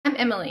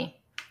Emily.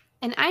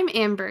 And I'm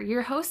Amber,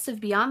 your host of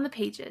Beyond the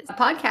Pages, a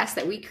podcast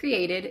that we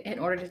created in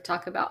order to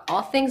talk about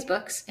all things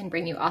books and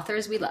bring you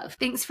authors we love.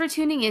 Thanks for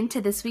tuning in to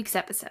this week's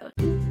episode.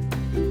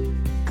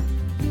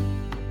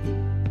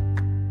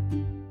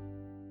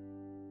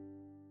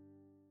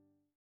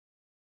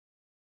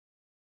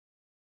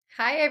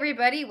 Hi,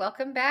 everybody.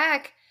 Welcome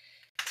back.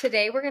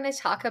 Today, we're going to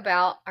talk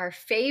about our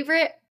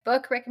favorite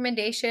book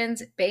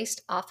recommendations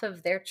based off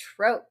of their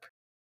trope.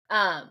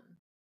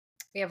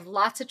 We have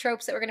lots of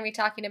tropes that we're going to be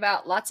talking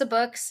about, lots of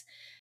books.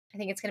 I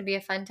think it's going to be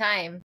a fun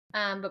time.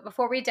 But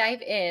before we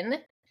dive in,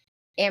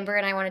 Amber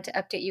and I wanted to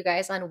update you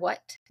guys on what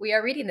we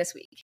are reading this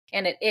week.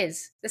 And it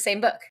is the same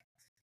book.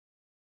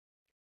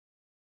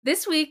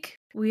 This week,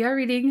 we are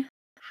reading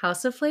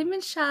House of Flame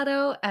and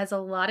Shadow, as a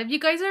lot of you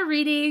guys are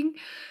reading.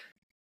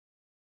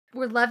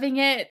 We're loving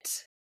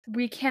it.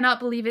 We cannot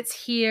believe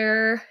it's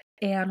here,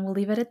 and we'll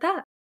leave it at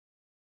that.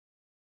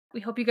 We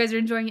hope you guys are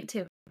enjoying it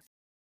too.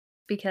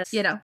 Because,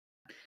 you know,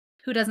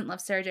 who doesn't love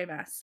Sarah J.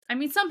 Maas? I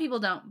mean, some people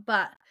don't,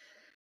 but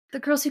the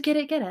girls who get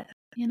it,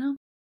 you know?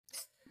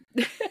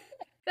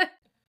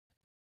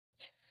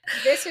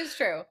 This is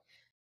true.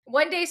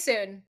 One day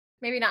soon,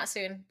 maybe not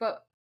soon,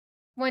 but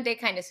one day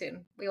kind of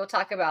soon, we will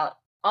talk about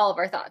all of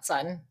our thoughts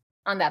on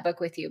that book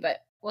with you,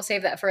 but we'll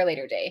save that for a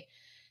later day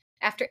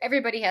after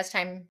everybody has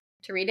time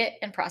to read it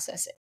and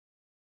process it.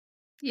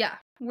 Yeah,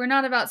 we're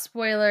not about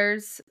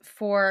spoilers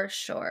for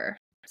sure.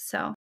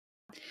 So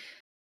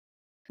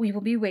we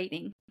will be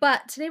waiting.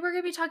 But today we're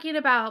going to be talking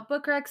about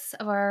book recs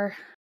of our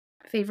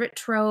favorite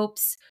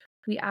tropes.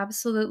 We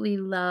absolutely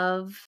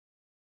love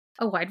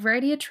a wide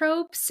variety of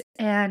tropes,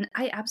 and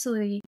I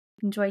absolutely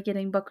enjoy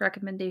getting book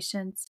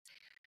recommendations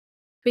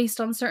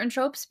based on certain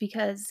tropes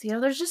because, you know,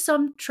 there's just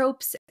some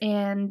tropes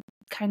and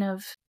kind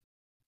of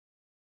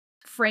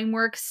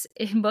frameworks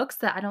in books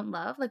that I don't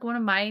love. Like one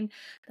of mine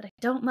that I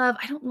don't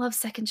love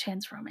second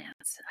chance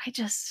romance.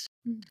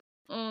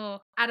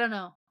 I don't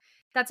know.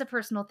 That's a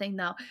personal thing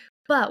though.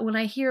 But when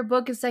I hear a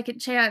book is second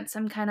chance,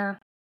 I'm kind of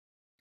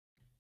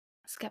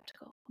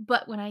skeptical.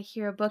 But when I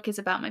hear a book is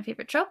about my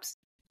favorite tropes,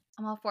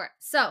 I'm all for it.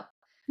 So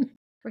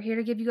we're here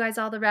to give you guys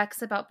all the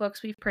recs about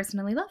books we've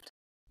personally loved.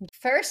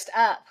 First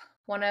up,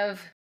 one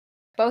of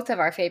both of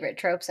our favorite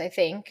tropes, I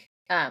think,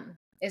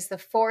 is the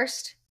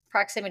forced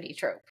proximity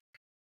trope.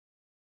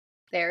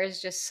 There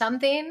is just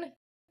something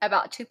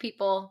about two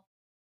people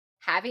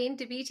having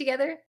to be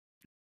together,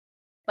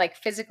 like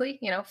physically,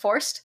 you know,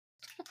 forced.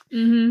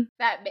 Mm-hmm.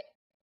 That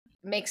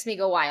makes me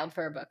go wild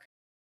for a book.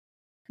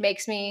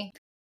 Makes me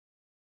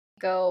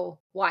go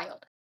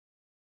wild.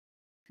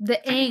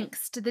 The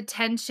angst, the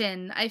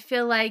tension, I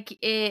feel like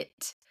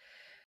it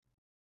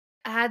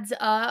adds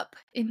up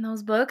in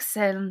those books,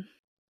 and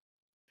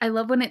I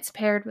love when it's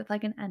paired with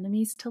like an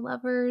enemies to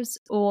lovers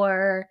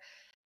or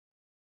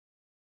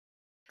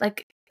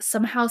like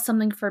somehow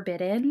something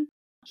forbidden.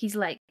 He's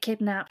like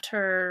kidnapped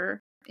her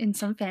in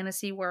some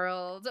fantasy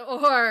world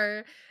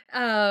or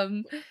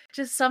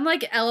just some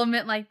like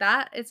element like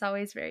that. It's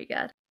always very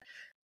good.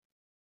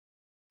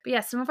 But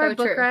yeah, some of our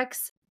book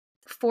recs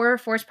for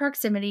Forced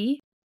Proximity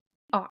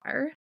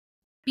are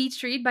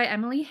Beach Read by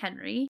Emily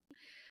Henry,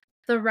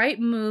 The Right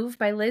Move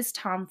by Liz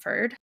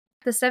Tomford,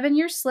 The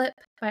 7-Year Slip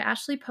by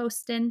Ashley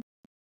Poston,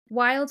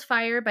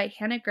 Wildfire by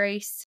Hannah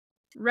Grace,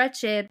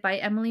 Wretched by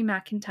Emily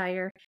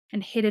McIntyre,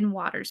 and Hidden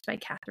Waters by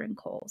Catherine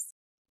Coles.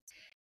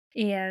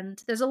 And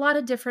there's a lot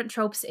of different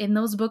tropes in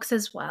those books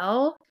as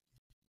well.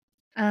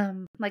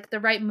 Like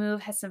The Right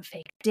Move has some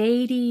fake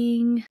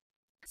dating,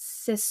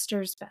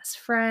 sister's best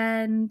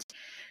friend.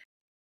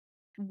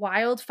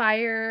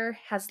 Wildfire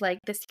has like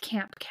this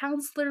camp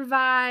counselor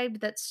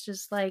vibe that's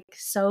just like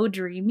so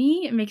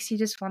dreamy. It makes you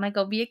just want to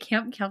go be a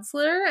camp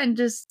counselor and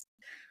just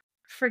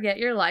forget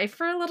your life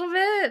for a little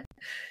bit.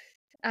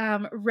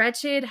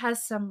 Wretched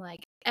has some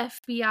like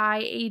FBI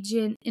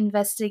agent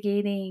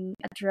investigating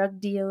a drug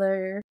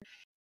dealer,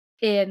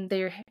 and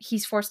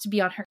he's forced to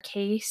be on her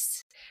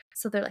case.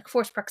 So they're like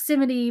forced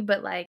proximity,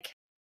 but like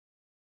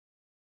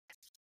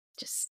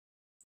just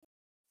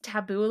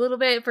taboo a little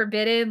bit,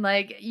 forbidden.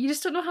 Like you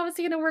just don't know how it's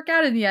going to work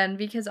out in the end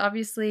because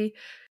obviously,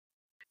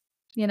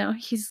 you know,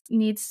 he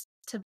needs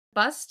to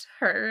bust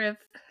her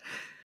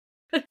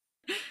if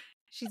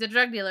she's a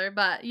drug dealer,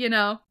 but you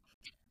know,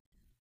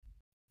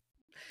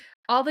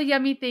 all the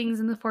yummy things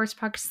in the forced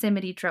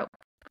proximity trope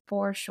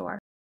for sure.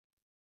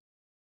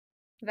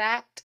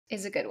 That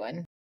is a good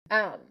one.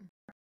 And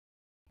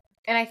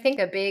I think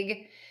a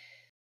big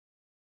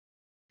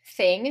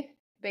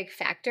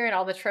factor in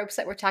all the tropes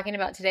that we're talking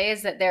about today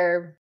is that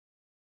they're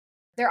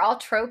all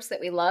tropes that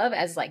we love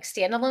as like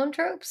standalone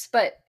tropes,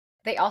 but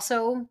they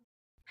also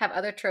have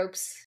other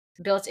tropes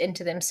built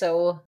into them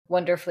so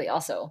wonderfully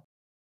also.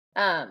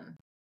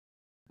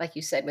 Like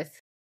you said, with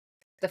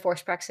the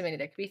forced proximity,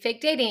 there could be fake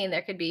dating,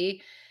 there could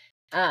be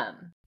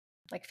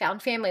like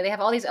found family. They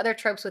have all these other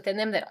tropes within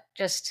them that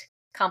just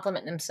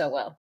complement them so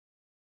well.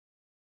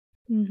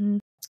 Mm-hmm.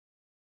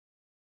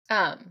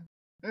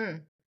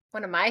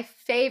 One of my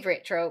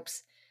favorite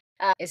tropes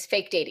is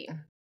fake dating.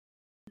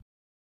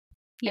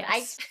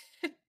 Yes.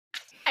 And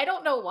I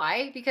don't know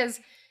why, because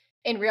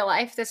in real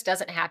life, this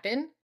doesn't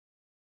happen,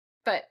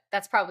 but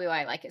that's probably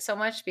why I like it so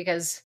much,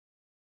 because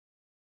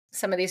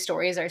some of these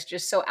stories are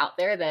just so out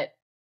there that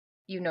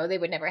they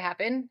would never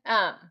happen.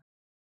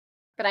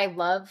 But I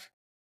love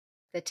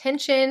the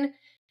tension,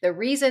 the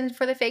reason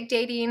for the fake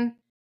dating,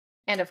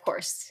 and of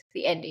course,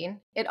 the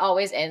ending. It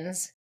always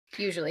ends,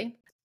 usually,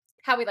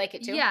 how we like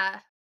it to. Yeah.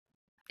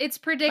 It's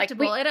Like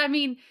predictable. we And I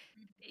mean,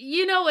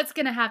 you know what's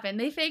gonna happen.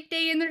 They fake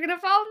date and they're gonna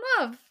fall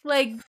in love.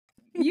 Like,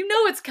 you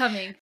know it's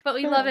coming, but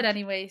we love it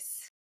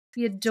anyways.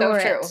 We So adore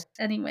true. it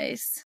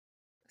anyways.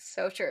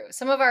 So true.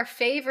 Some of our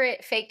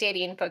favorite fake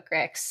dating book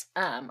recs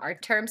are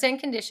Terms and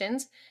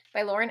Conditions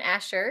by Lauren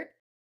Asher,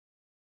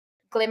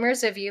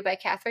 Glimmers of You by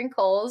Catherine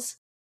Coles,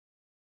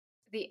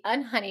 The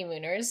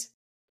Unhoneymooners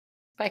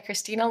by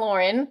Christina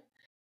Lauren,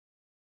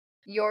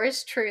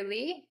 Yours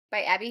Truly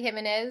by Abby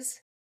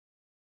Jimenez,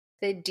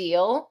 The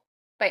Deal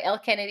by Elle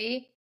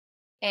Kennedy,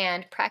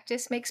 and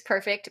Practice Makes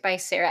Perfect by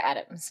Sarah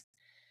Adams.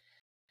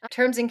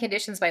 Terms and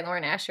Conditions by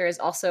Lauren Asher is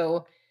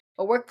also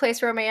a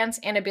workplace romance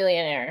and a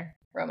billionaire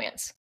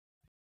romance.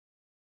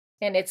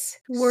 And it's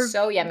Work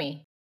so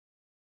yummy.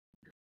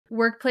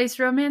 workplace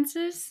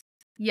romances?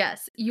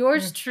 Yes.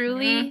 Yours Mm-hmm.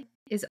 truly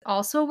is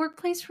also a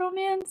workplace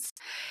romance.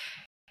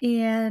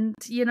 And,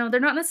 they're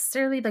not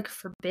necessarily like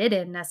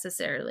forbidden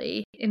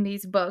necessarily in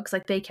these books.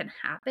 Like they can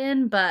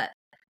happen, but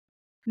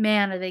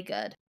man, are they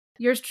good.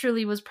 Yours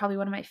truly was probably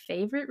one of my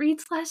favorite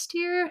reads last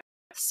year.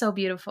 So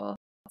beautiful.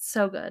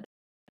 So good.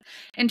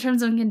 In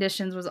Terms and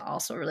Conditions was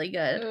also really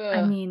good.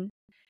 I Ugh, mean,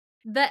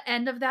 the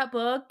end of that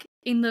book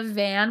in the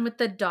van with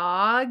the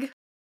dog,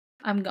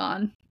 I'm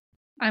gone.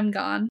 I'm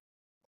gone.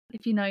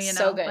 If you know, you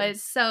so know. But good.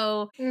 it's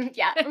so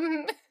Yeah.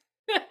 Mhm.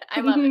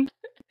 I love it.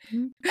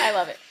 I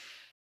love it.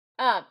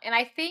 And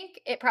I think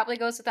it probably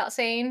goes without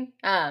saying,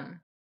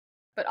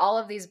 but all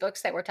of these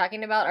books that we're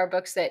talking about are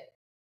books that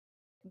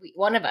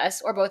one of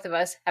us or both of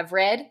us have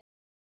read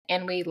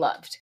and we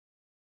loved.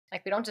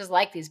 Like, we don't just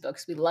like these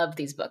books, we love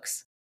these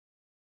books.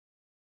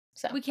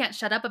 So, we can't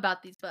shut up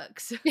about these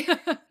books.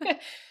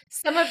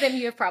 some of them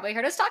you have probably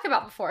heard us talk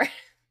about before.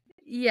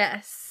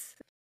 Yes.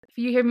 If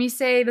you hear me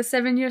say the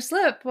 7-year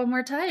slip one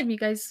more time, you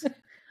guys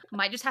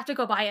might just have to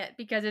go buy it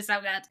because it's so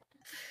good.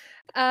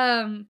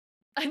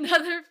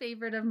 Another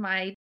favorite of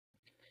my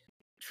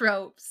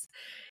tropes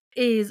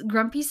is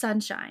Grumpy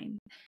Sunshine.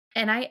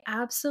 And I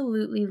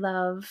absolutely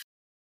love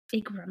a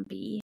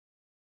grumpy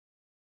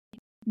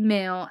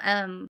male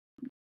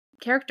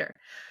character.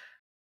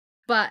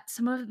 But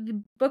some of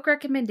the book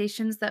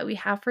recommendations that we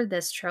have for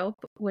this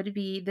trope would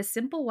be The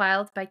Simple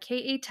Wild by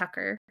K.A.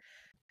 Tucker,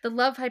 The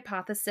Love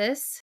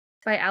Hypothesis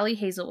by Allie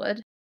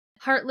Hazelwood,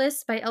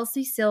 Heartless by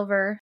Elsie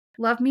Silver,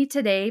 Love Me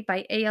Today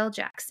by A.L.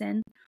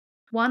 Jackson,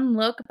 One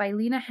Look by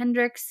Lena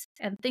Hendricks,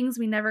 and Things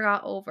We Never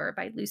Got Over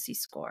by Lucy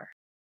Score.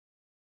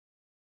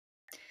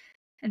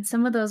 And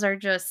some of those are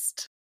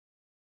just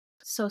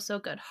so, so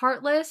good.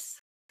 Heartless,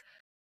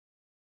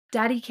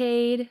 Daddy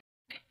Cade,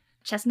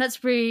 Chestnut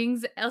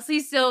Springs,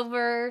 Elsie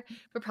Silver.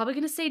 We're probably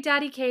going to say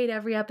Daddy Cade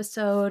every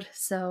episode,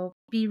 so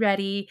be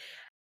ready.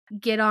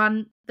 Get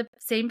on the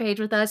same page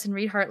with us and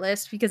read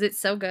Heartless because it's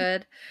so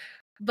good.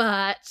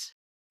 But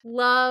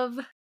love,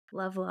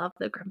 love, love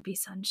the Grumpy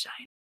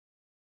Sunshine.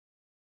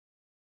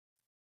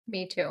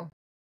 Me too.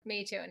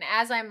 Me too. And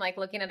as I'm like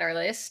looking at our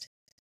list,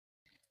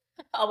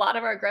 a lot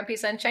of our Grumpy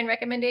Sunshine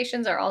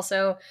recommendations are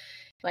also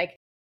like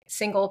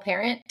single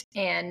parent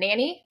and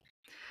nanny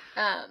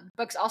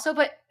books also,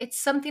 but it's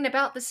something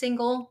about the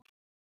single,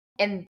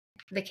 in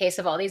the case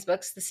of all these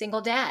books, the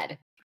single dad.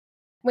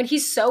 When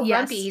he's so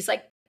grumpy, Yes.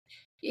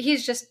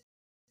 he's just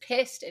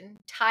pissed and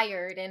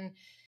tired and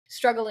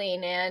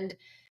struggling and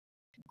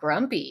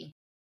grumpy.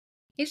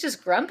 He's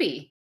just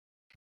grumpy.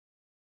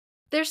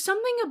 There's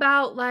something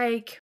about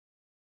like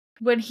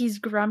when he's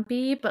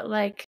grumpy, but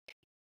like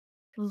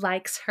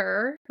likes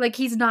her. Like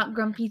he's not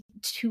grumpy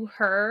to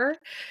her.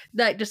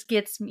 That just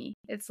gets me.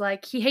 It's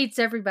like he hates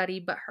everybody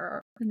but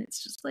her. And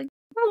it's just like,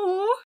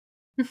 oh,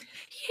 he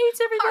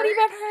hates everybody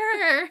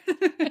Heart.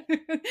 but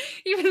her.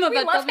 Even though We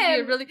that love probably be a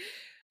him. really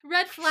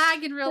red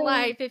flag in real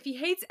life. If he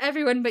hates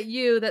everyone but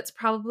you, that's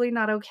probably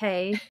not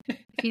okay. If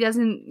he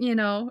doesn't,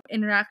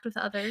 interact with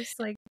others,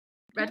 like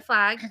red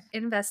flag,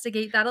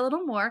 investigate that a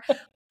little more.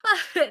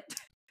 But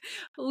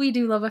we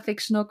do love a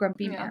fictional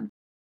grumpy Yeah. man.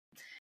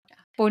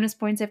 Bonus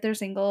points if they're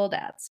single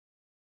dads.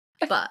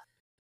 But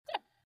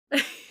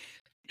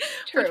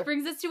True. which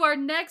brings us to our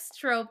next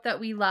trope that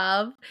we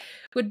love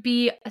would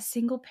be a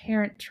single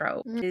parent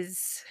trope.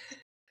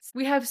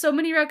 We have so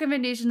many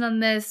recommendations on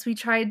this. We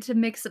tried to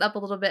mix it up a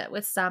little bit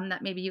with some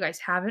that maybe you guys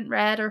haven't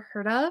read or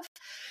heard of,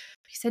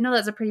 because I know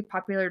that's a pretty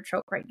popular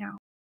trope right now.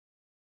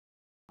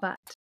 But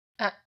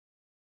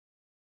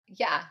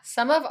Yeah,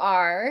 some of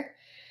our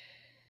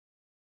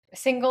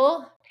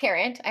single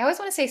parent, I always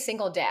want to say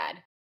single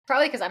dad,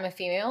 probably because I'm a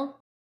female.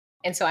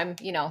 And so I'm,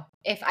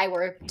 if I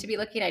were to be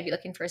looking, I'd be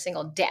looking for a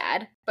single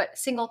dad. But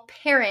single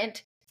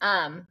parent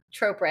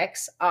trope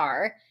recs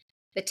are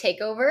The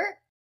Takeover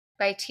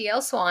by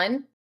T.L.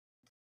 Swan,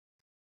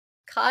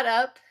 Caught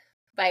Up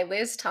by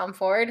Liz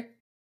Tomford,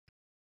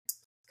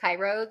 Kai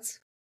Rhodes.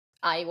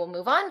 I will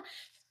move on.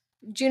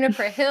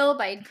 Juniper Hill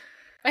by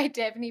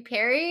Devney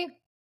Perry.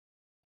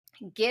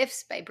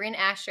 Gifts by Bryn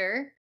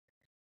Asher.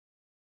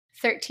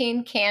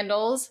 13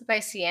 Candles by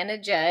Sienna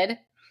Judd.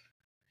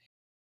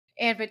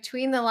 And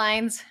Between the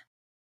Lines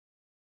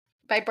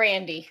by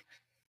Brandy.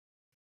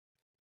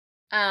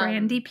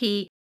 Brandy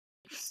P.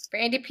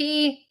 Brandy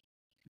P.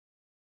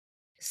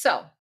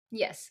 So,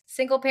 yes,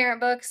 single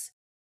parent books,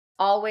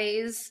 we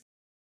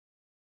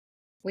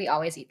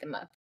always eat them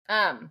up.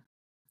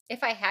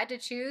 If I had to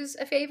choose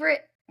a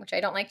favorite, which I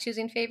don't like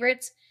choosing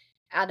favorites,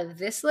 out of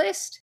this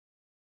list,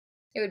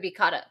 it would be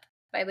Caught Up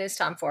by Liz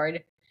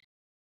Tomford.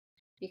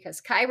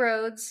 Because Kai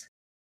Rhodes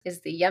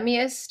is the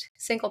yummiest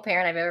single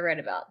parent I've ever read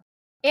about.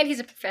 And he's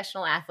a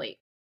professional athlete.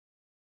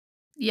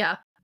 Yeah.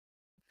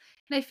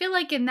 And I feel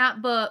like in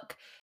that book,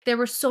 there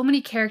were so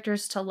many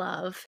characters to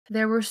love.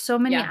 There were so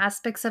many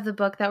aspects of the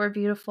book that were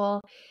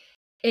beautiful.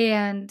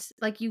 And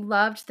like you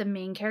loved the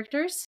main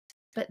characters,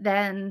 but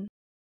then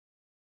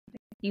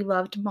you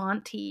loved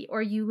Monty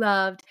or you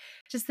loved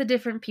just the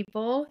different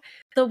people.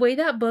 The way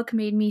that book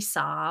made me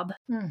sob.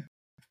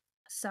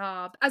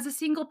 Sob. As a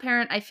single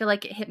parent, I feel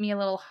like it hit me a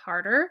little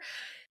harder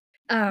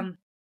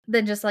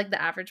than just like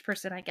the average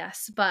person, I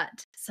guess.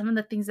 But some of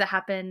the things that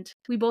happened,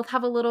 we both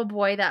have a little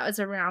boy that was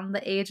around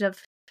the age of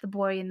the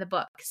boy in the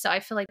book. So I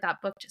feel like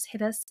that book just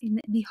hit us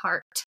in the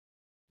heart.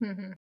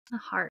 Mm-hmm. The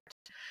heart.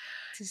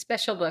 It's a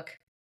special book.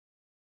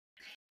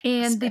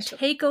 And The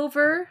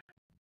Takeover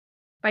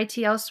by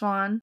T.L.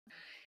 Swan.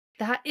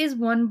 That is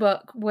one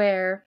book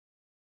where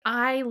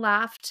I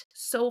laughed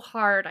so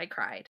hard I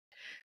cried.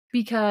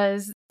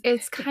 Because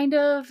it's kind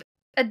of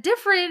a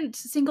different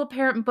single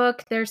parent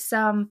book. There's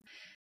some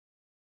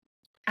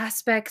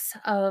aspects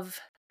of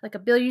like a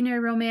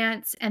billionaire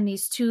romance and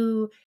these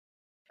two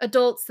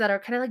adults that are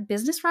kind of like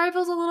business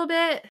rivals a little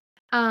bit.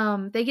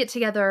 They get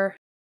together.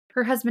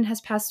 Her husband has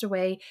passed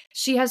away.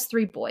 She has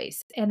 3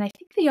 boys, and I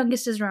think the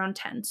youngest is around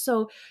 10.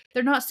 So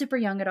they're not super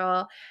young at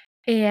all.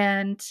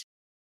 And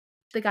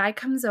the guy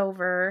comes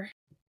over,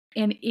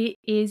 and it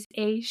is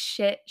a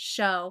shit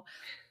show.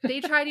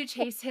 They try to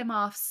chase him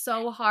off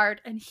so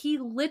hard, and he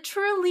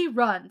literally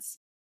runs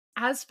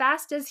as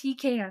fast as he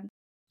can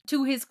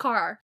to his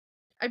car.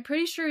 I'm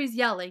pretty sure he's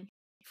yelling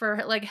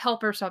for like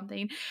help or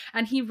something,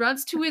 and he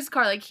runs to his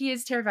car like he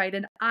is terrified,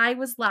 and I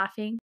was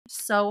laughing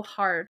so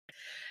hard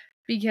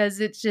because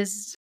it's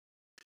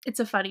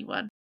a funny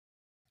one.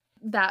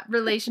 That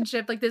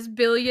relationship, like this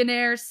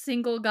billionaire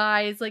single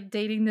guy is like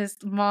dating this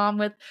mom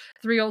with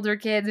 3 older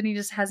kids, and he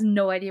just has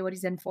no idea what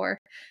he's in for.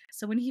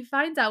 So when he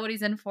finds out what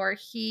he's in for,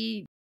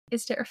 he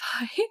is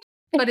terrified,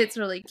 but it's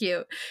really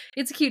cute.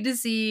 It's cute to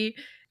see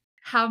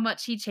how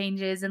much he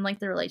changes and like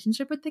the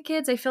relationship with the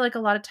kids. I feel like a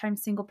lot of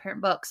times single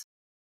parent books,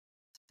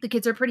 the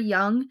kids are pretty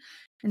young,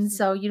 and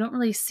so you don't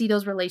really see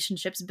those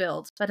relationships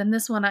build. But in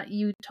this one,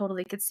 you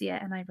totally could see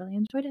it, and I really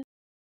enjoyed it.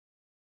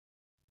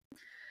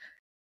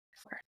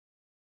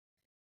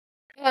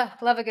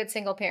 Love a good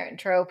single parent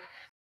trope.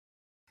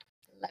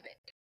 Love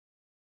it.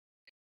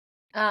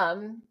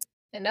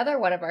 Another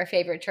one of our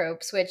favorite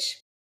tropes,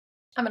 which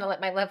I'm going to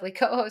let my lovely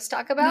co-host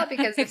talk about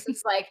because this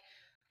is like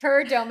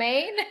her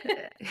domain,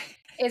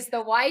 is the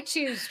why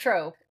choose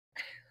trope.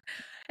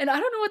 And I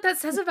don't know what that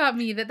says about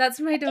me, that's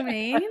my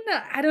domain.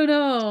 I don't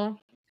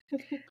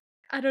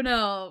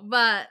know.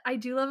 But I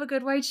do love a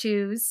good why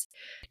choose.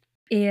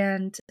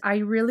 And I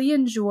really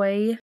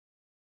enjoy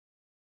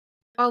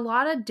a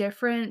lot of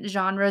different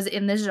genres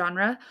in this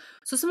genre.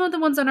 So some of the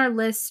ones on our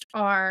list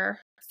are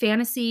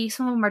fantasy,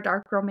 some of them are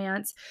dark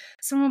romance,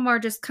 some of them are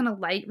just kind of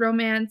light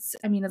romance.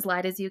 I mean, as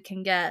light as you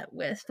can get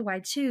with the why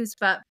choose,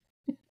 but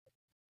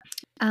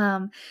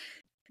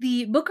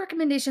the book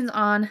recommendations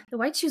on the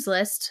why choose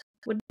list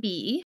would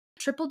be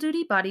Triple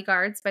Duty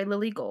Bodyguards by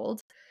Lily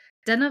Gold,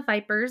 Den of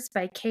Vipers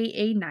by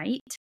K.A.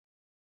 Knight,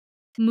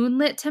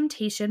 Moonlit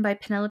Temptation by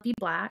Penelope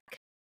Black,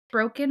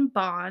 Broken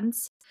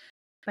Bonds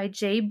by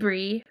Jay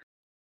Bree,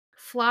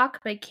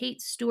 Flock by Kate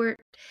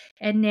Stewart,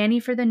 and Nanny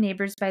for the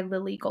Neighbors by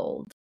Lily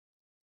Gold.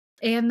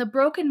 And the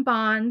Broken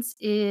Bonds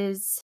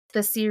is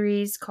the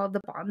series called The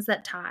Bonds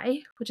That Tie,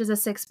 which is a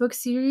 6-book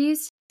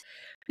series.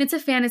 It's a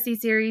fantasy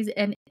series,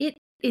 and it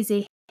is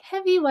a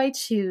heavy why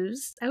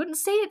choose. I wouldn't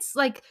say it's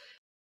like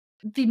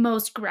the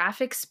most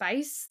graphic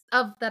spice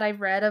that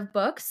I've read of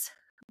books,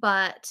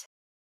 but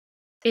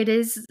it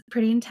is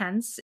pretty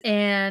intense,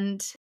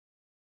 and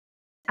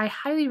I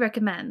highly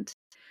recommend.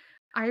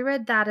 I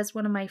read that as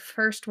one of my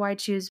first why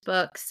choose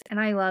books, and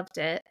I loved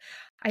it.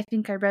 I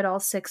think I read all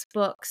 6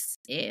 books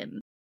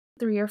in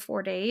 3 or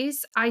 4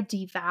 days. I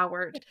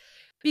devoured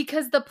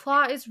because the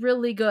plot is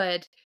really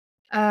good.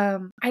 I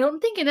don't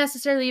think it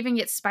necessarily even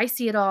gets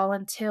spicy at all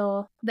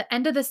until the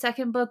end of the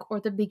 2nd book or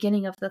the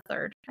beginning of the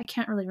 3rd. I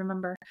can't really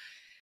remember.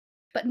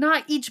 But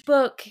not each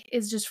book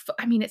is just,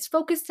 it's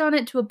focused on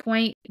it to a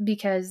point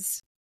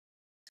because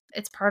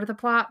it's part of the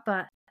plot,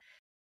 but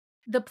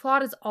the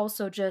plot is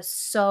also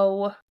just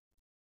so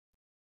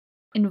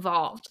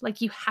involved. Like,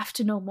 you have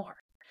to know more.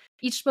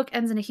 Each book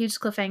ends in a huge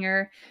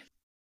cliffhanger,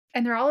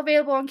 And they're all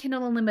available on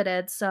Kindle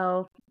Unlimited,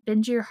 so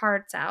binge your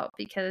hearts out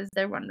because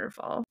they're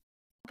wonderful.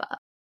 But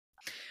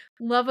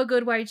love a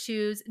good white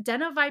shoes.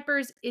 Den of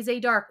Vipers is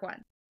a dark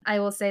one. I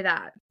will say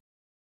that.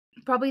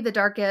 Probably the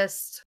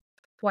darkest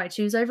white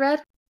shoes I've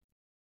read,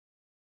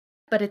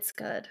 but it's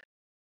good.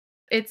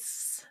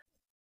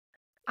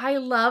 I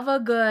love a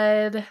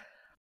good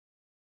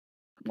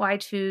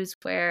white shoes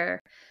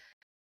where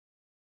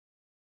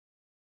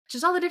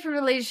just all the different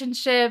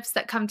relationships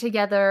that come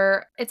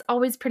together. It's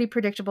always pretty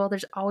predictable.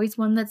 There's always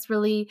one that's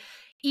really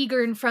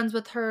eager and friends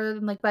with her,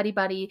 and like buddy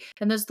buddy.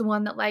 And there's the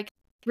one that like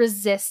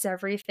resists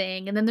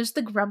everything. And then there's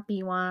the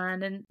grumpy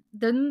one. And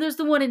then there's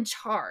the one in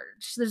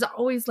charge. There's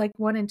always like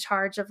one in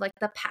charge of like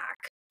the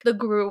pack, the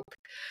group.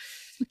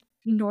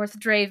 North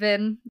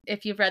Draven,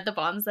 if you've read The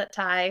Bonds That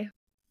Tie.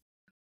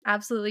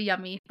 Absolutely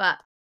yummy. But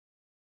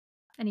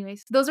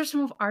anyways, those are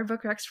some of our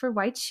book recs for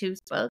white shoes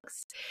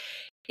books.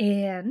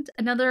 And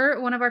another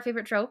one of our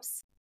favorite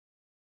tropes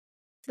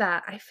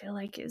that I feel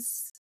like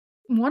is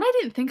one I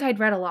didn't think I'd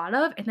read a lot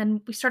of. And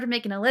then we started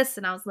making a list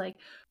and I was like,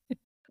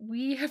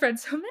 we have read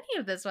so many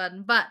of this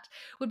one, but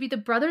would be the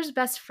brother's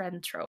best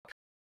friend trope,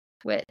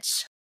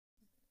 which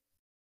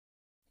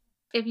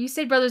if you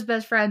say brother's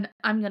best friend,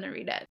 I'm going to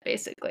read it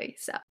basically.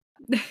 So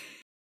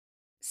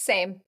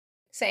Same.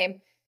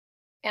 Same.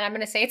 And I'm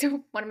going to say it's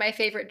one of my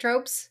favorite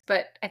tropes,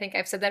 but I think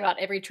I've said that about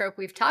every trope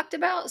we've talked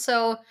about.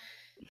 So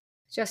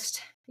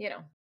just,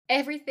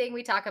 everything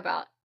we talk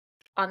about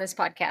on this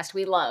podcast,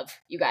 we love,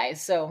 you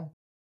guys. So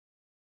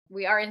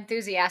we are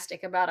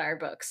enthusiastic about our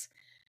books.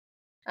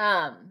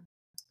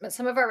 But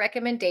some of our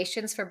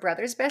recommendations for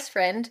Brother's Best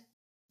Friend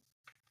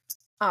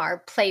are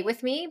Play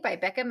With Me by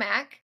Becca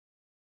Mack,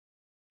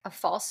 A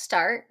False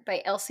Start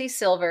by Elsie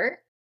Silver,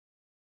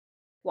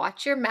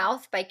 Watch Your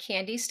Mouth by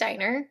Candy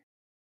Steiner,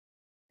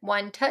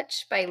 One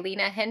Touch by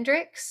Lena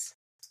Hendricks,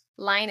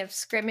 Line of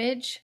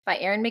Scrimmage by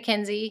Erin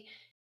McKenzie,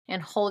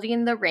 and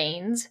Holding the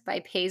Reins by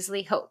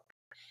Paisley Hope.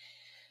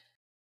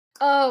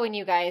 Oh, and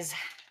you guys,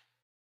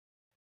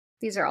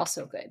 these are all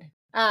so good.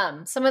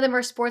 Some of them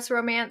are sports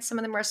romance, some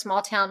of them are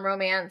small town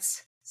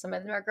romance, some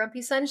of them are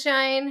grumpy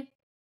sunshine.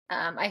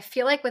 I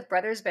feel like with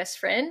Brother's Best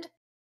Friend,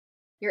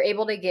 you're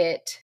able to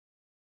get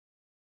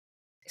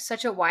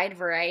such a wide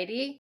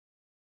variety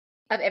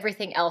of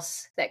everything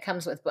else that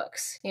comes with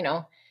books.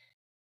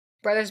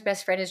 Brother's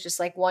Best Friend is just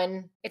like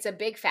one, it's a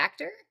big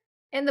factor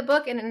in the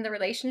book and in the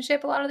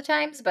relationship a lot of the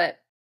times, but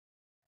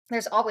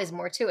there's always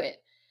more to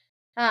it.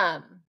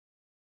 But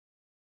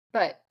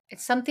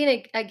it's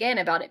something, again,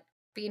 about it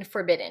being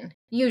forbidden,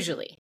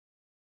 usually.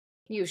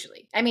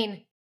 I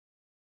mean,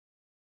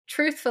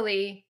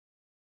 truthfully,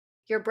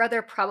 your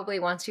brother probably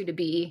wants you to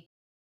be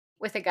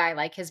with a guy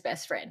like his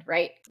best friend,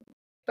 right?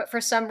 But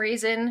for some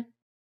reason,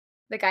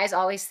 the guys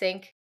always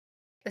think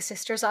the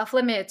sister's off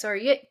limits, or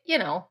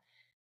so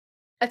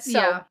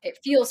yeah.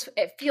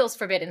 it feels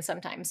forbidden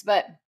sometimes.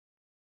 But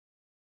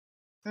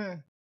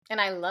and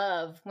I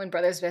love when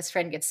Brother's Best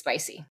Friend gets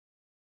spicy.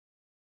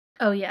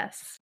 Oh,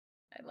 yes.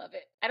 I love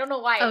it. I don't know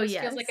why. It Oh, just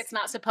feels like yes. it's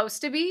not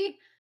supposed to be.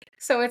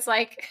 So it's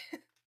like,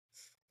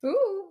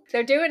 ooh,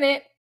 they're doing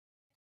it.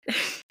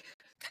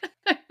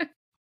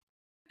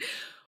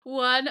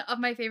 One of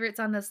my favorites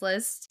on this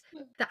list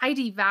that I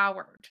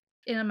devoured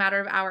in a matter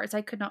of hours,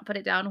 I could not put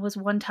it down, was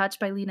One Touch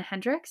by Lena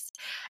Hendricks.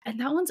 And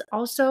that one's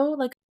also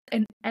like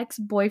an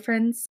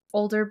ex-boyfriend's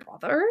older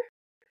brother.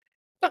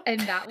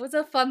 And that was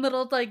a fun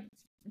little like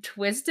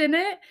twist in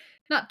it.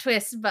 Not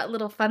twist, but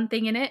little fun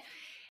thing in it.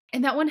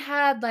 And that one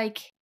had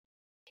like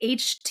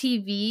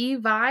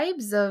HTV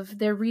vibes of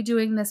they're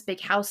redoing this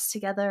big house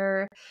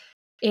together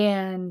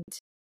and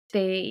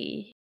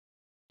they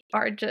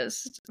are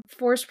just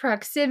forced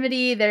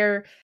proximity.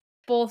 They're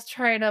both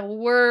trying to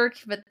work,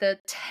 but the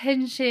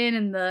tension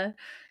and the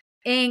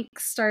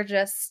angst are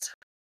just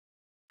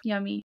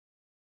yummy.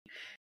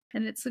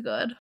 And it's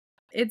good.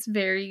 It's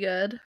very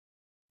good.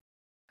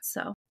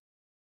 So,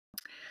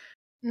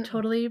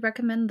 totally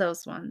recommend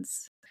those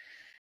ones.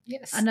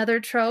 Yes. Another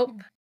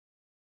trope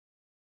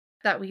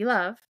that we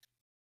love,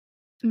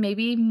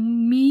 maybe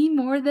me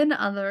more than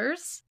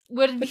others,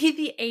 would be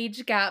the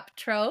age gap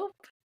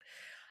trope.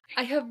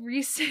 I have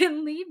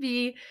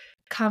recently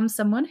become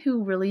someone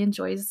who really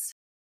enjoys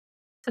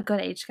a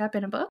good age gap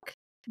in a book,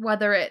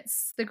 whether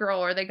it's the girl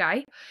or the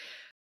guy.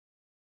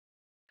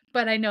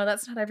 But I know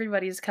that's not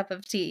everybody's cup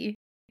of tea.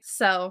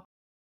 So,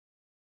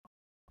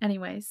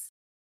 anyways,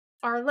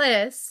 our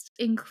list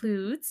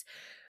includes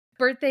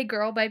Birthday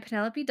Girl by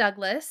Penelope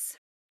Douglas,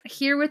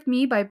 Here With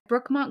Me by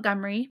Brooke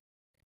Montgomery,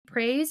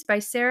 Praise by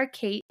Sarah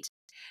Kate,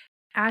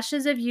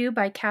 Ashes of You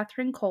by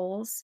Catherine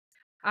Coles,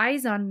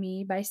 Eyes on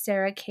Me by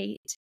Sarah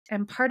Kate,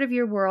 and Part of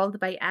Your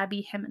World by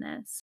Abby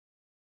Jimenez.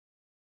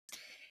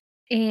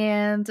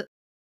 And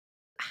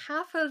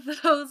half of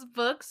those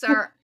books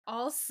are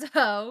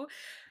also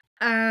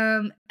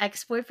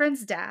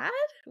ex-boyfriend's dad,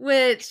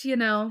 which,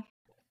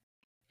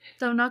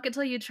 don't knock it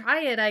till you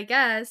try it, I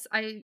guess.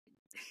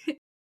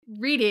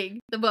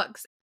 Reading the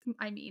books,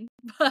 I mean.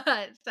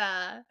 But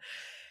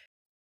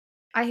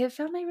I have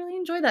found I really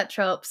enjoy that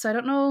trope. So I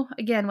don't know,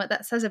 again, what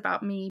that says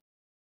about me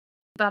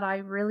but I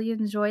really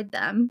enjoyed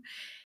them.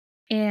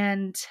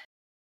 And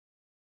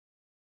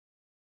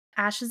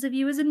Ashes of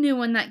You is a new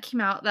one that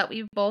came out that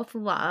we've both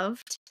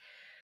loved.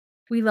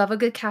 We love a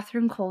good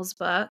Catherine Cole's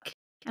book,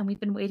 and we've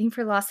been waiting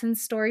for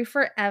Lawson's story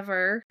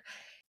forever.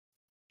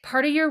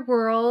 Part of Your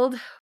World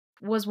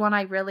was one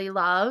I really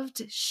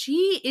loved.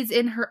 She is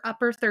in her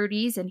upper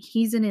 30s and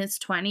he's in his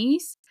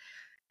 20s.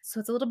 So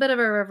it's a little bit of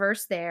a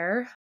reverse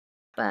there,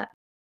 but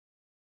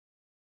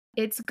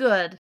it's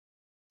good.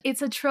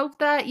 It's a trope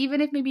that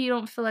even if maybe you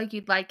don't feel like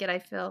you'd like it, I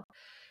feel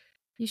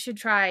you should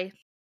try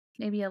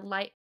maybe a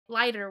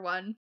lighter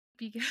one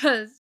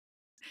because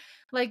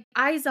like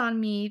Eyes on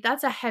Me,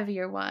 that's a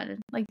heavier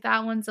one. Like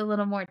that one's a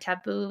little more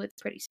taboo.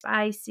 It's pretty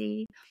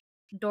spicy.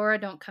 Dora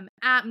Don't Come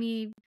At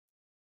Me,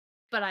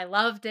 but I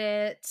loved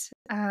it.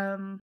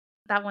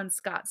 That one's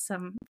got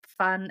some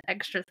fun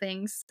extra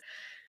things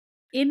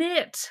in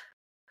it,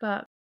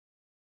 but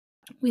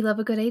we love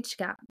a good age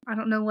gap. I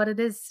don't know what it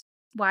is,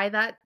 why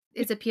that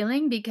is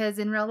appealing, because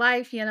in real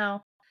life,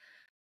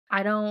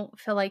 I don't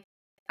feel like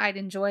I'd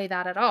enjoy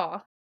that at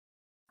all.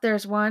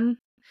 There's one,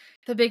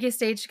 the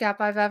biggest age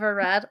gap I've ever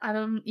read. I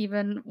don't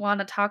even want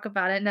to talk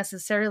about it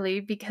necessarily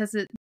because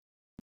it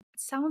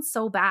sounds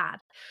so bad.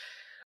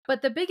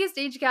 But the biggest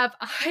age gap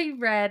I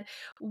read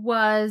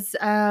was,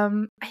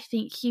 I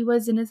think he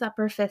was in his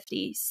upper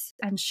 50s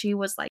and she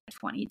was like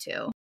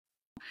 22.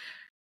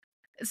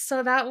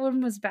 So that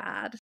one was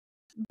bad,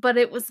 but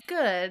it was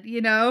good,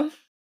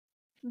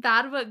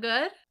 Bad but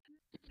good.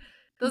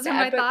 Those are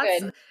my Bad but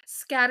thoughts, good.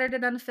 scattered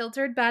and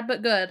unfiltered, bad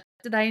but good.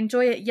 Did I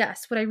enjoy it?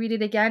 Yes. Would I read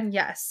it again?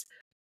 Yes.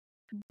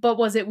 But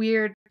was it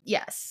weird?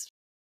 Yes.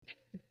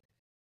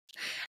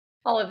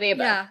 All of the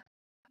above. Yeah.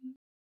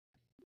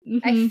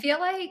 I Mhm. feel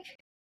like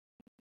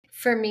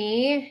for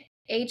me,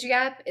 age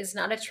gap is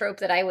not a trope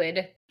that I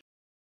would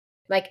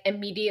like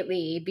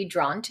immediately be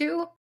drawn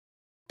to.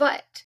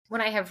 But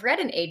when I have read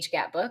an age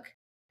gap book,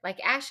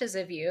 like Ashes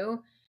of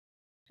You,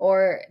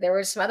 or there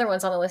were some other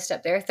ones on the list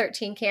up there,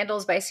 13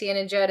 Candles by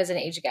Sienna Judd is an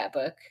age gap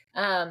book.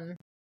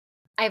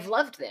 I've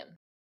loved them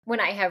when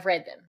I have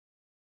read them.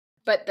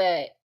 But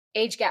the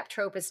age gap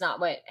trope is not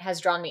what has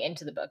drawn me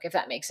into the book, if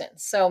that makes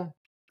sense. So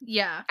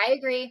Yeah. I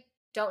agree.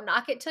 Don't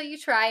knock it till you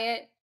try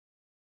it.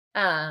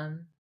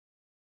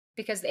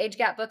 Because the age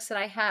gap books that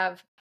I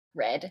have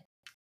read,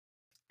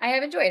 I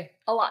have enjoyed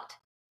a lot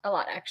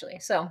actually.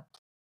 So,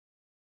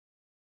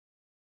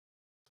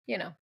 you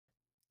know,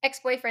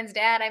 ex-boyfriend's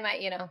dad, I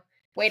might,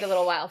 wait a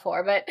little while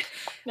for, but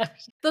no.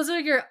 Those are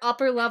your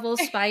upper level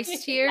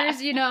spice Yeah.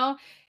 tiers,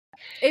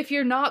 If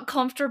you're not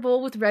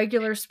comfortable with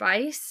regular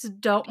spice,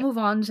 don't move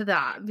on to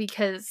that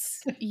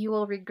because you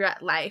will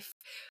regret life.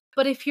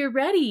 But if you're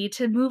ready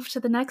to move to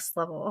the next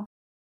level,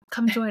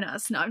 come join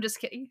us. No, I'm just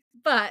kidding.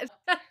 But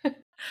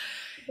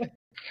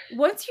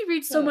once you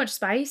reach so Oh, much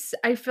spice,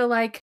 I feel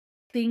like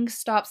things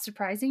stop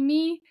surprising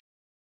me,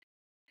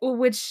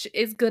 which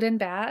is good and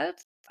bad.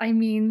 I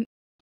mean,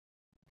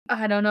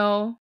 I don't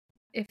know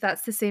if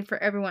that's the same for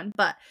everyone,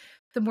 but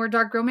the more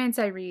dark romance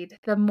I read,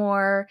 the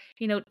more,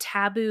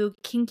 taboo,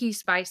 kinky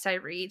spice I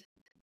read,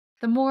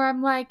 the more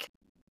I'm like,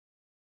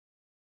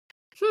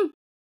 hmm,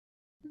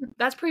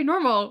 that's pretty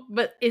normal.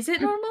 But is it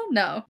normal?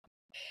 No.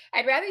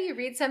 I'd rather you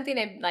read something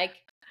and like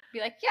be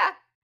like, yeah,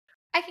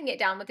 I can get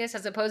down with this,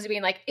 as opposed to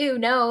being like, ew,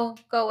 no,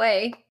 go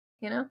away,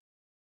 you know?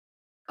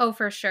 Oh,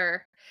 for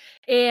sure.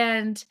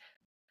 And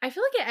I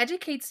feel like it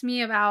educates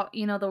me about,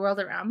 the world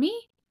around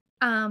me.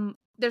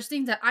 There's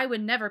things that I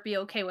would never be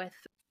okay with.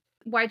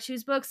 Why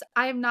choose books?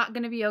 I am not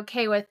going to be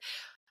okay with,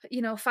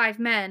 5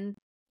 men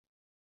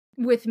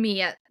with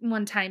me at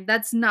one time.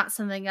 That's not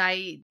something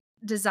I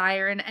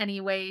desire in any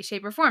way,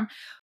 shape, or form.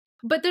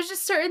 But there's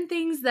just certain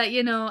things that,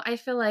 I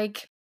feel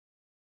like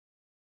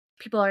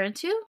people are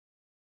into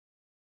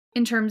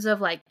in terms of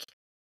like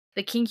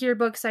the kinkier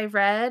books I've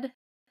read.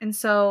 And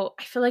so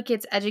I feel like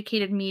it's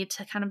educated me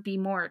to kind of be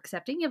more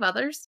accepting of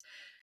others.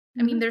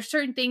 I mean, Hmm. there's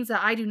certain things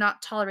that I do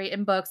not tolerate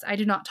in books. I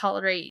do not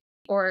tolerate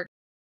or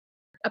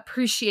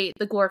appreciate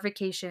the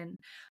glorification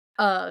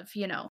of,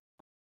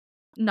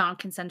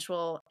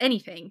 non-consensual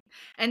anything.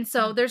 And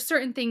so there's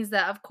certain things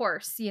that of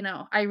course,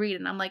 I read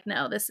and I'm like,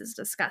 no, this is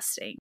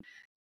disgusting.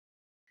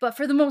 But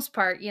for the most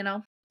part,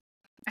 I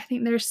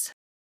think there's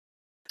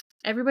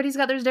everybody's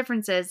got their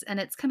differences and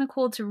it's kind of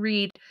cool to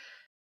read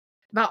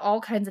about all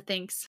kinds of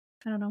things.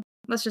 I don't know.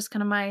 That's just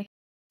kind of my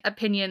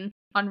opinion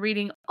on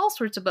reading all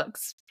sorts of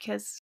books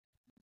because,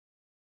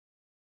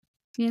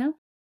 you know,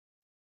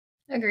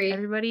 Agreed.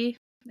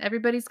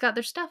 everybody's got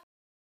their stuff.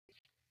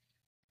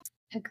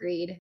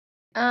 Agreed.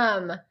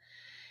 Um,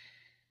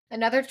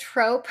 Another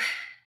trope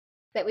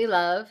that we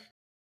love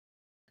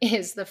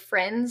is the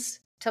friends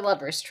to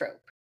lovers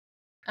trope.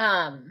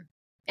 Um,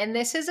 and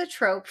this is a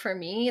trope for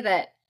me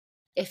that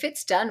if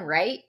it's done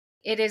right,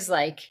 it is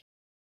like,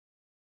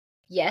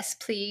 yes,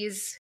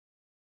 please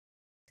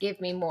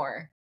give me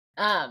more.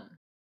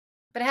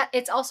 But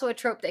it's also a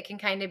trope that can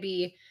kind of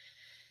be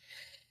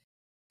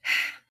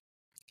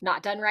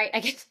not done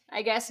right.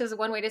 I guess is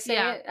one way to say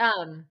Yeah.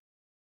 it.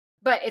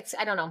 But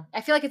I don't know.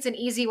 I feel like it's an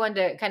easy one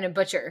to kind of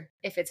butcher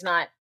if it's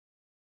not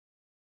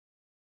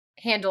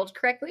handled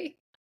correctly.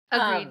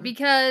 Agreed,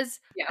 because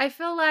Yeah. I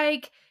feel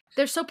like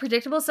they're so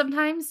predictable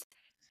sometimes,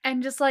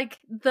 and just, like,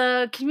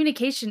 the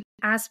communication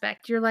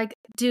aspect, you're like,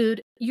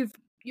 "Dude,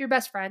 you're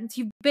best friends,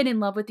 you've been in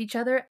love with each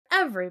other,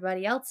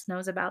 everybody else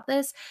knows about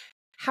this.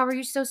 How are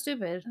you so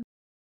stupid?"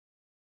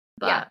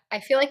 Yeah, But I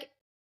feel like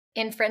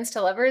in friends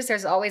to lovers,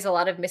 there's always a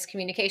lot of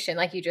miscommunication,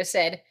 like you just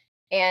said.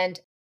 And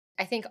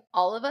I think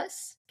all of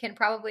us can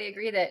probably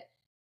agree that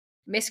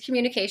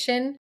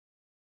miscommunication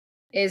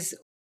is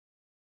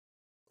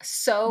the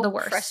so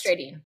worst.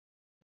 frustrating.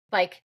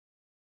 Like,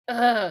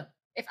 ugh.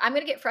 If I'm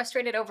going to get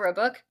frustrated over a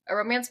book, a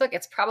romance book,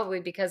 it's probably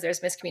because there's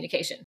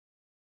miscommunication.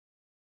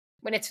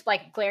 When it's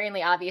like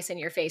glaringly obvious in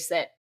your face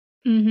that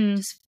Mhm.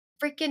 just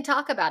freaking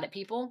talk about it,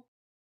 people.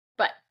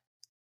 But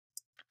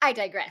I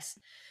digress.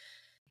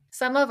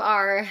 Some of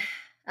our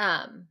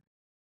um,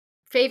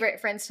 favorite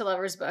friends to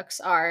lovers books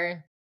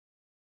are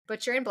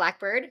Butcher and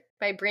Blackbird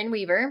by Bryn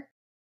Weaver,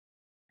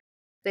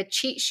 The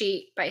Cheat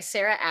Sheet by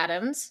Sarah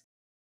Adams,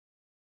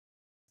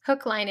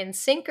 Hook, Line, and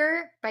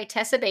Sinker by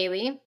Tessa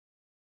Bailey,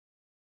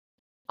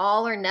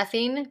 All or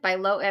Nothing by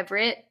Lo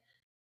Everett,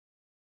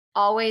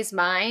 Always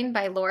Mine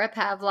by Laura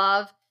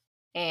Pavlov,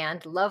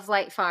 and Love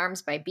Light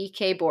Farms by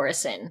B.K.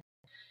 Borison.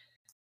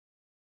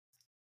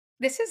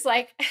 This is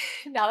like,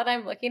 now that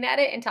I'm looking at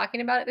it and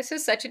talking about it, this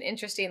is such an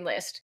interesting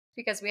list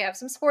because we have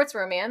some sports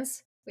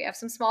romance, we have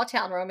some small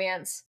town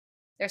romance,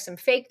 there's some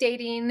fake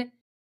dating,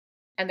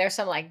 and there's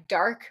some like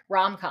dark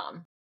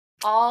rom-com,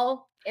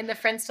 all in the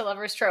friends to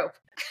lovers trope.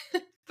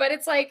 But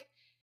it's like,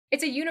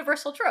 it's a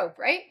universal trope,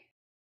 right?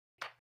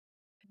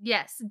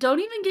 Yes, don't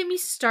even get me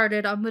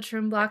started on Butcher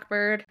and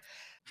Blackbird.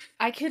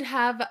 I could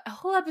have a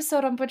whole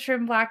episode on Butcher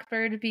and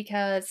Blackbird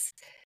because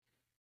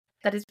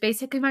that is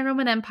basically my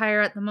Roman Empire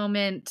at the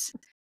moment.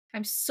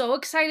 I'm so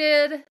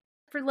excited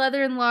for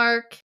Leather and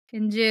Lark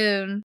in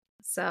June.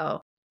 So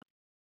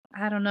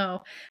I don't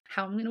know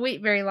how I'm going to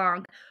wait very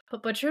long.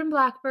 But Butcher and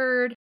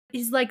Blackbird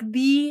is like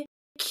the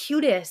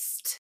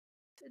cutest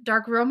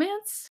dark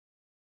romance.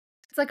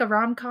 It's like a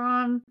rom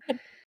com,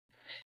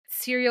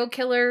 serial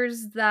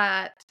killers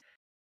that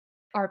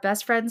are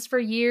best friends for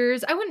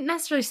years. I wouldn't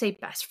necessarily say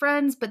best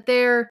friends, but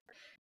they're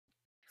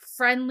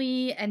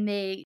friendly and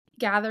they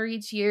gather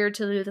each year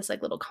to do this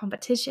like little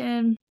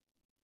competition.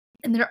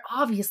 And they're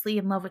obviously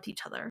in love with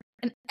each other.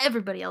 And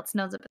everybody else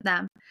knows about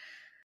them.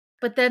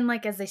 But then,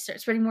 like, as they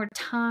start spending more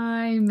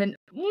time and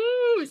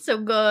it's so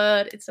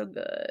good. It's so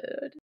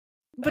good.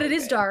 But it So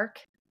is good. dark.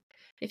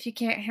 If you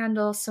can't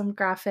handle some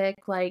graphic,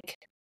 like,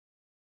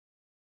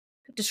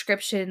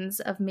 descriptions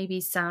of maybe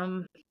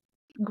some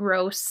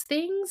gross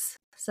things,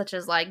 such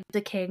as like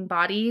decaying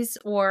bodies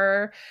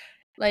or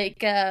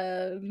like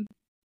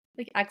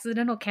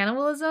accidental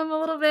cannibalism a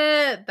little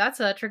bit, that's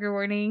a trigger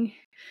warning.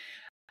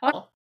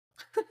 Oh,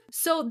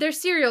 So they're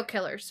serial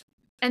killers.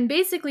 And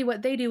basically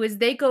what they do is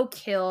they go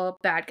kill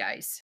bad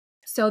guys.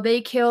 So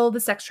they kill the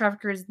sex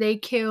traffickers, they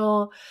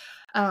kill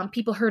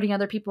people hurting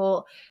other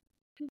people.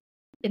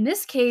 In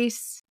this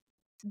case,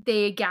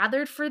 they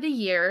gathered for the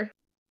year.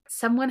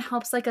 Someone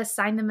helps like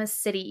assign them a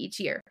city each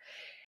year.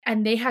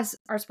 And they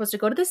are supposed to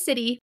go to the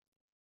city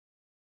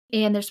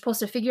and they're supposed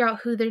to figure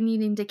out who they're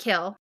needing to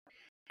kill.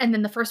 And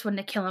then the first one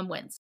to kill him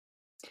wins.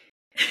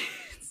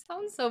 It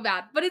sounds so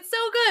bad, but it's so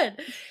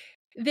good.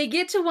 They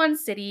get to one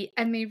city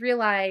and they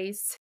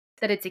realize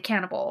that it's a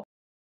cannibal.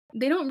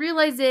 They don't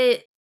realize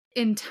it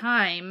in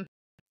time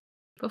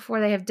before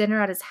they have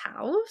dinner at his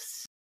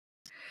house.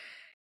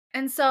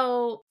 And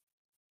so,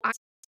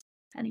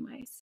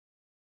 anyways,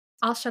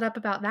 I'll shut up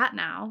about that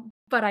now.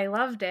 But I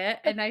loved it,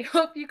 and I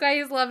hope you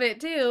guys love it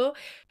too.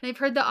 And I've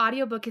heard the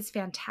audiobook is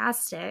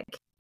fantastic.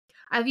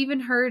 I've even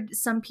heard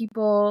some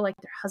people, like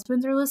their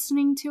husbands are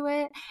listening to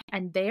it,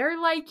 and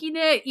they're liking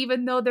it,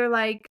 even though they're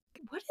like,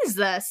 what is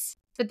this?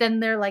 But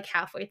then they're like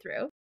halfway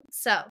through.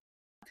 So,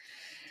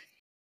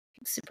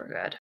 super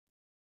good.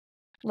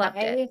 Loved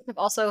it. I have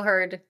also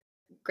heard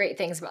great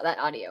things about that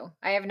audio.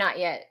 I have not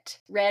yet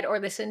read or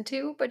listened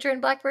to Butcher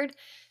and Blackbird.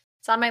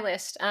 It's on my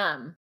list.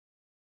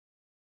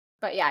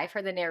 But yeah, I've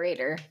heard the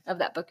narrator of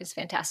that book is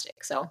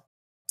fantastic. So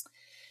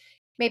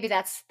maybe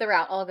that's the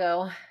route I'll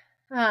go.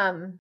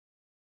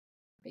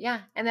 But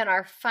yeah, and then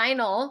our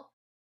final,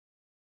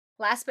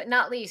 last but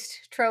not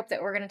least, trope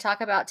that we're going to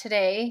talk about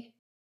today.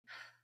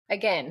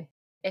 Again,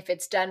 if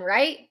it's done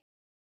right,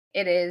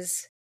 it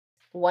is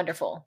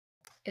wonderful.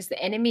 Is the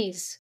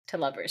enemies to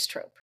lovers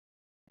trope.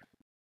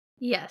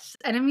 Yes,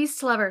 enemies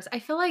to lovers. I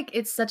feel like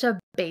it's such a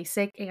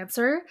basic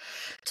answer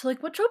to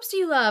like, what tropes do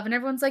you love? And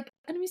everyone's like,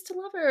 enemies to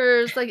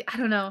lovers. Like, I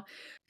don't know.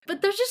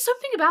 But there's just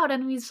something about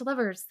enemies to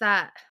lovers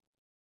that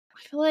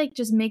I feel like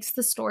just makes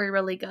the story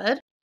really good.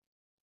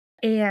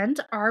 And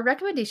our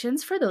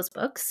recommendations for those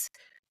books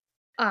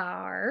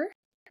are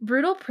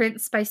Brutal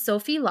Prince by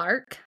Sophie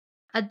Lark,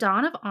 A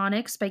Dawn of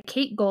Onyx by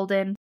Kate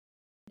Golden,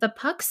 The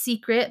Puck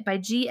Secret by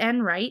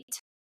G.N. Wright,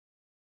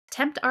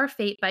 Tempt Our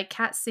Fate by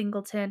Kat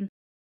Singleton,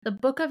 The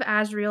Book of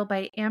Azrael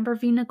by Amber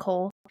V.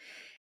 Nicole,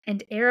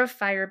 and Air of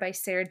Fire by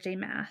Sarah J.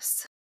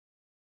 Maas.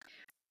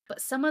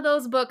 But some of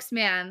those books,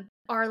 man,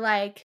 are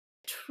like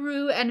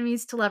true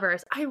enemies to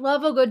lovers. I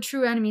love a good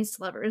true enemies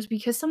to lovers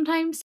because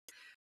sometimes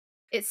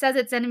it says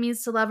it's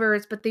enemies to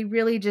lovers, but they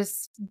really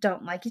just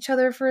don't like each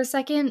other for a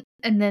second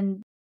and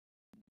then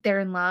they're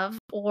in love,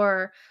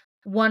 or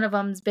one of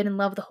them's been in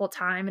love the whole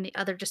time and the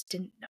other just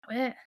didn't know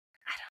it.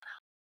 I don't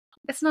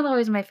know. It's not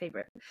always my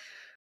favorite.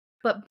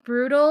 But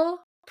Brutal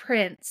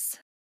Prince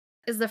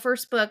is the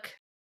first book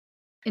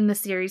in the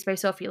series by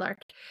Sophie Lark.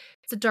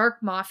 It's a dark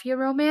mafia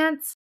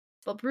romance,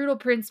 but Brutal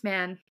Prince,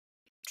 man,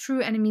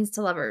 true enemies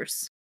to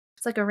lovers.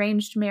 It's like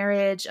arranged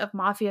marriage of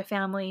mafia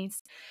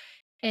families.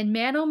 And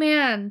man, oh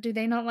man, do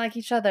they not like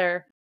each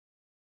other.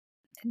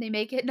 And they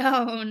make it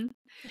known.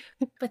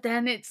 But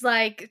then it's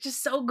like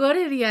just so good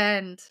at the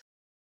end.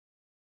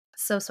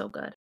 So, so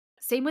good.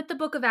 Same with the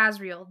Book of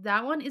Azrael.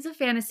 That one is a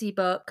fantasy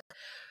book.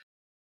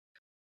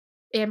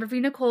 Amber V.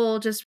 Nicole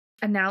just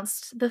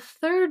announced the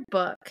third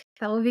book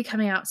that will be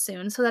coming out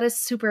soon. So that is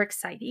super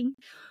exciting.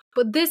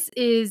 But this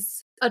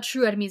is a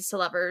true enemies to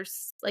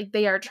lovers. Like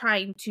they are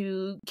trying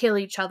to kill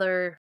each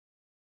other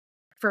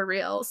for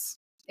reals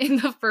in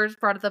the first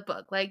part of the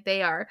book. Like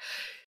they are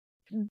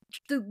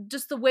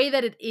just the way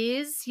that it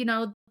is, you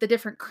know, the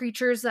different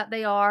creatures that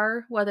they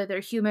are, whether they're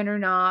human or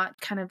not,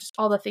 kind of just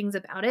all the things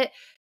about it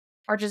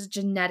are just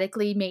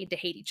genetically made to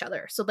hate each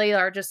other. So they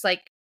are just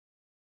like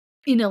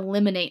in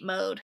eliminate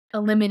mode,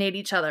 eliminate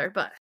each other.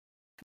 But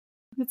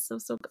it's so,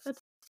 so good.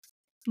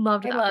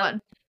 Loved I that love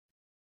one.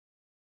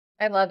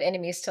 I love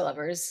enemies to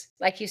lovers.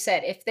 Like you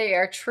said, if they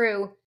are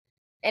true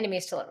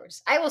enemies to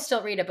lovers, I will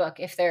still read a book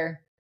if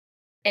they're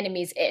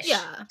enemies ish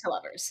Yeah. to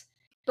lovers.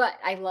 But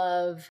I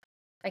love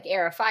like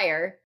Air of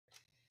Fire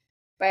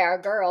by our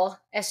girl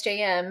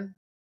SJM.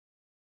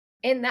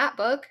 In that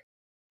book,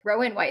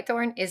 Rowan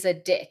Whitethorn is a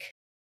dick.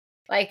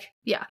 Like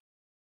Yeah.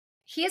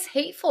 he is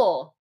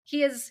hateful.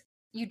 He is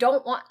you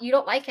don't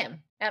like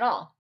him at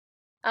all.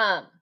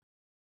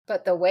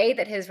 But the way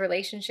that his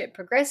relationship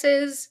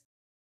progresses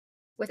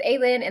with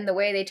Aelin and the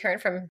way they turn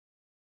from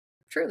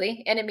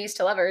truly enemies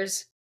to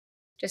lovers,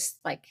 just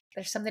like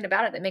there's something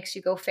about it that makes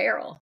you go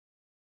feral.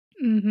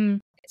 Mm-hmm.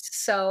 It's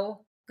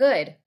so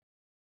good.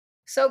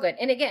 So good.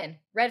 And again,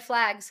 red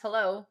flags,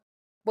 hello.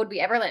 Would we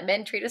ever let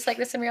men treat us like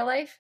this in real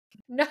life?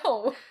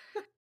 No,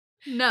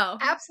 No.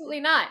 absolutely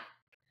not.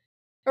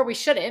 Or we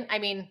shouldn't. I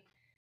mean,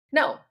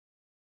 no.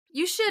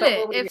 You But will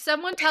shouldn't. we? If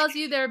someone tells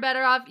you they're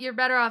better off, you're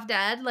better off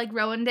dead, like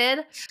Rowan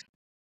did,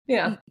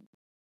 Yeah.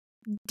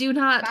 do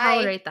not Bye.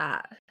 tolerate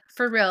that.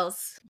 For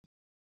reals.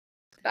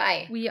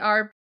 Bye. We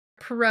are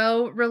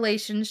pro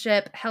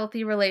relationship,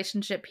 healthy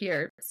relationship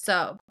here.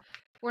 So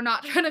we're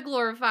not trying to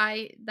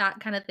glorify that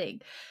kind of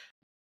thing.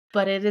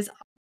 But it is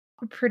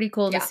pretty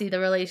cool to Yeah. see the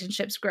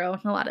relationships grow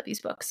in a lot of these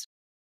books.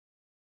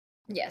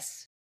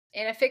 Yes.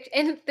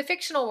 In the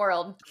fictional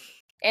world,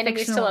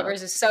 enemies to Fictional world.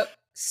 lovers is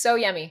so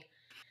yummy.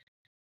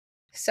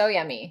 So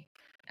yummy.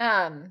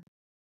 But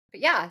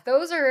yeah,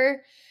 those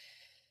are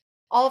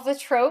all of the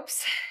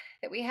tropes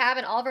that we have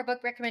in all of our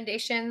book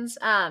recommendations.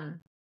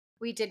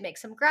 We did make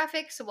some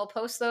graphics, so we'll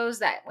post those.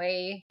 That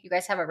way you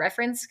guys have a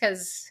reference,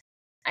 because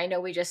I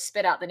know we just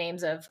spit out the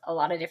names of a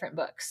lot of different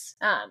books.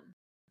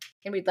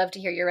 And we'd love to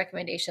hear your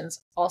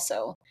recommendations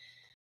also.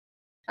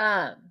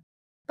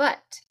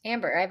 But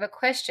Amber, I have a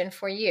question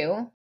for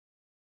you.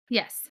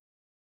 Yes.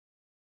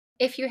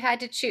 If you had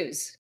to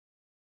choose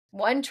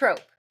one trope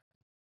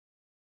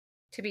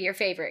to be your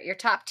favorite, your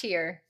top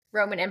tier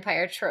Roman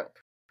Empire trope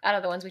out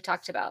of the ones we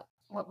talked about,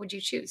 what would you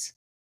choose?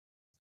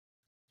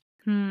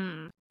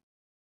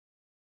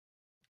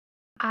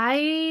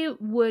 I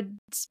would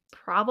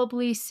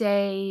probably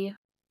say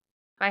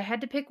if I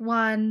had to pick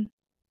one,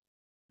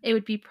 it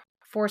would be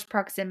forced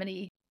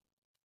proximity.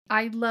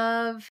 I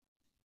love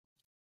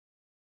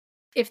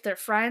if they're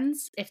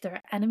friends, if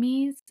they're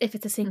enemies, if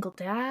it's a single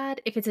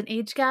dad, if it's an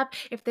age gap,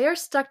 if they are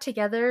stuck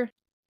together,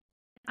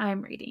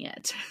 I'm reading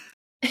it.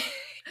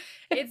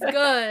 It's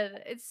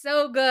good. It's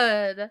so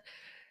good.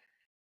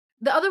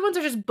 The other ones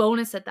are just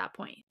bonus at that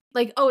point.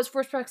 Like, oh, it's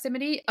forced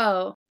proximity.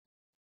 Oh,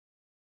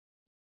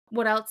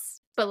 what else?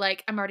 But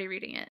like, I'm already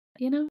reading it,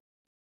 you know?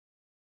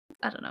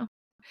 I don't know.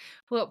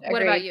 Well,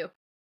 what about Agreed. you?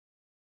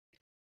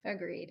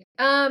 Agreed.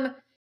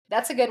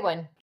 That's a good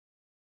one.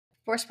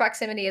 Forced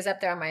proximity is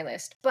up there on my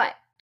list. But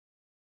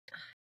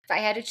if I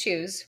had to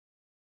choose,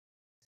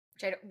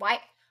 which I don't,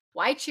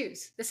 why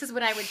choose? This is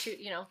what I would choose.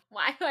 You know,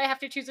 why do I have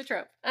to choose a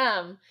trope?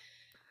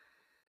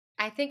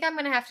 I think I'm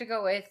gonna have to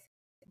go with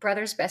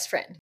brother's best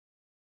friend,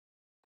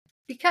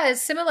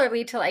 because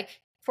similarly to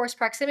like forced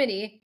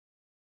proximity,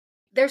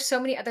 there's so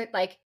many other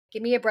like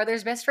give me a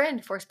brother's best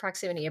friend, forced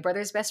proximity, a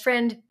brother's best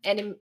friend,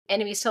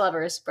 enemies to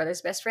lovers,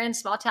 brother's best friend,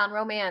 small town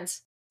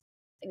romance.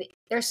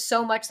 There's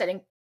so much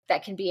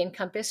that can be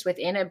encompassed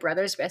within a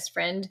brother's best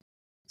friend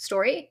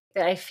story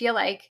that I feel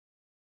like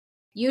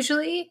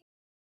usually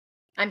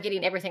I'm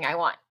getting everything I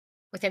want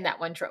within that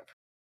one trope,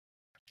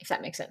 if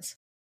that makes sense.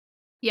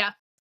 Yeah.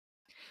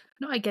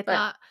 No, I get But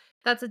that.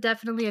 That's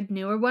definitely a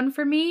newer one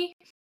for me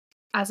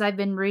as I've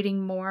been reading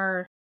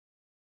more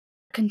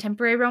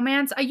contemporary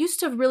romance. I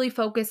used to really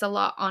focus a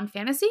lot on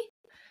fantasy.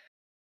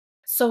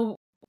 So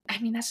I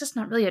mean, that's just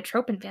not really a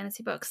trope in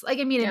fantasy books. Like,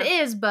 I mean, it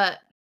Yeah. is, but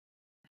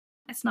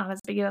it's not as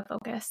big of a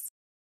focus.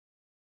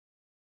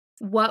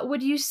 What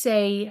would you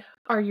say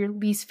are your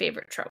least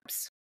favorite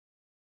tropes?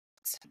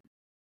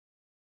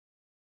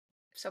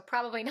 So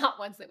probably not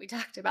ones that we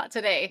talked about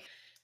today.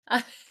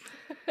 Uh,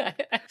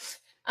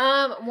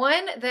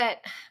 one that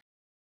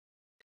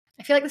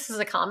I feel like this is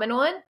a common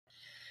one.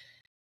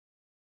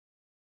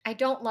 I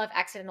don't love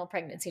accidental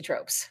pregnancy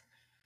tropes,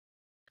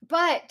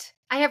 but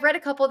I have read a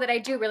couple that I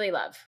do really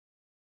love.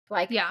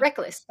 Like Yeah,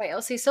 Reckless by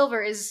Elsie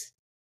Silver is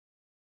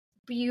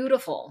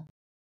beautiful,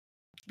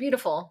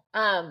 beautiful.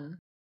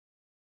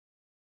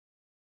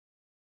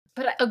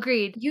 But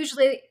agreed.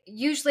 usually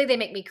they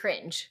make me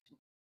cringe,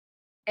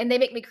 and they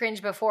make me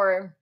cringe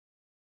before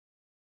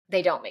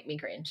they don't make me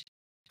cringe.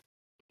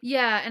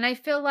 Yeah, and I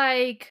feel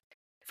like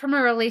from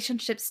a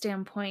relationship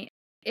standpoint,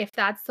 if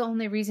that's the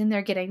only reason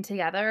they're getting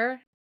together,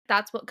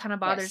 that's what kind of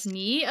bothers Yes.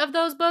 me of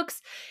those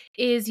books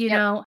is,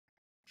 Yep.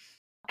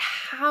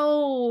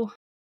 how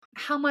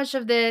how much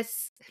of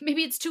this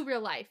maybe it's too real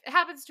life. It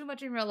happens too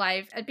much in real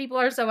life and people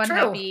are so True.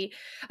 unhappy.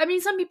 I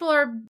mean, some people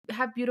are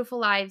have beautiful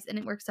lives and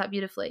it works out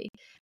beautifully.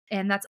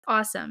 And that's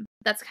awesome.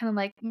 That's kind of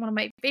like one of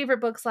my favorite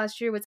books last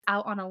year was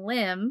Out on a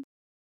Limb.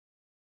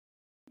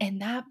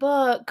 And that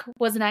book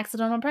was an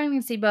accidental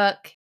pregnancy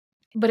book,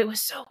 but it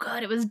was so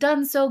good. It was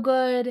done so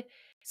good.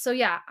 So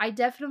yeah, I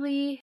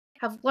definitely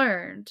have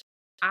learned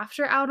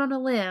after Out on a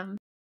Limb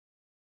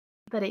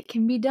that it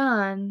can be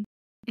done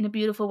in a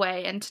beautiful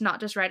way and to not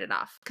just write it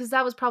off because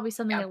that was probably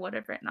something Yeah. I would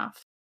have written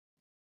off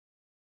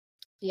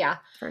Yeah.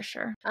 for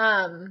sure.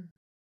 Um.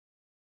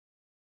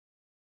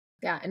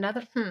 Yeah.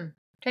 Another.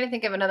 Trying to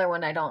think of another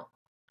one I don't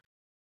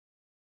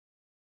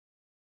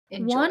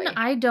One enjoy.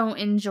 I don't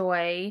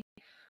enjoy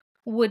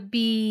would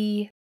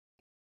be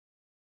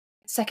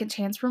second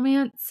chance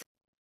romance.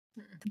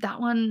 Mm. That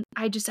one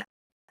I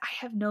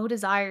have no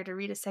desire to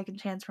read a second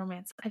chance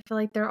romance. I feel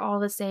like they're all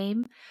the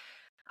same.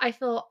 I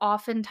feel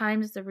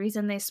oftentimes the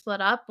reason they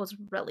split up was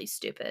really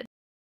stupid.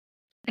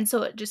 And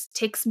so it just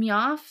ticks me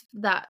off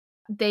that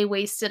they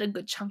wasted a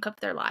good chunk of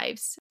their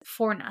lives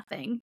for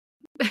nothing.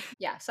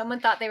 Yeah. Someone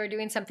thought they were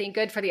doing something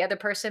good for the other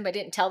person, but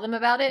didn't tell them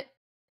about it,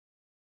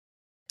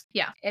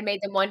 Yeah. and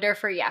made them wonder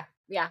for. Yeah.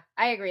 Yeah.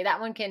 I agree.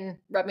 That one can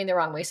rub me the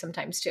wrong way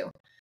sometimes too.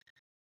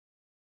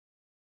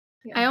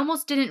 Yeah. I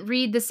almost didn't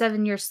read the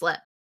 7-year slip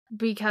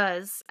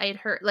because I had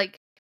heard, like,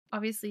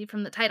 obviously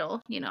from the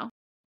title,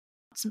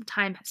 some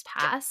time has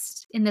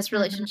passed in this Mhm.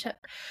 relationship.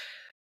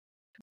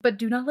 But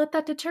do not let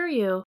that deter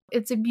you.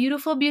 It's a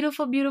beautiful,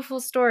 beautiful, beautiful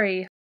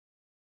story.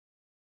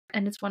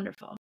 And it's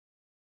wonderful.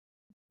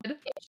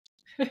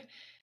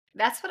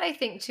 That's what I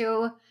think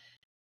too.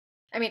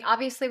 I mean,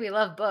 obviously we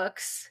love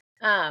books.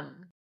 But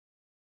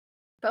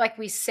like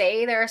we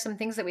say there are some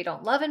things that we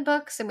don't love in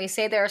books, and we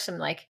say there are some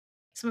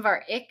of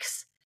our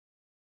icks.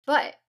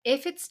 But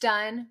if it's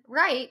done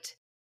right,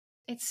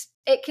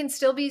 it can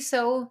still be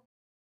so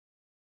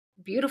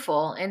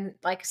beautiful and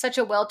like such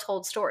a well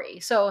told story.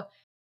 So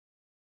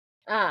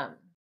um,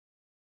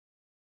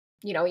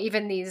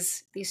 even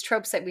these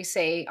tropes that we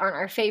say aren't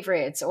our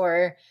favorites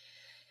or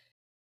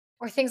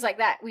things like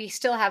that, we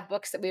still have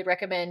books that we would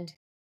recommend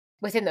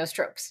within those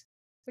tropes,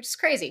 which is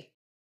crazy.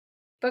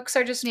 Books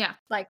are just Yeah.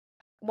 like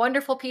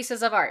wonderful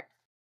pieces of art.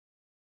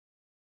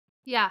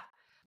 Yeah.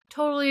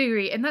 Totally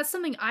agree. And that's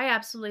something I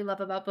absolutely love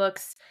about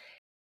books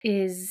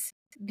is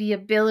the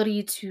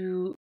ability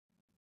to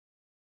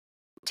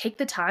take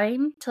the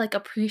time to like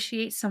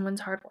appreciate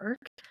someone's hard work.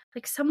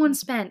 Like someone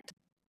spent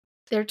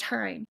their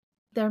time,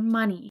 their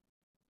money,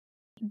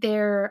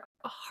 their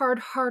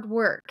hard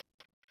work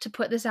to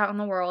put this out in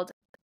the world.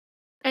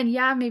 And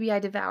yeah, maybe I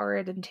devour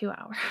it in 2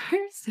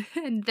 hours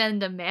and then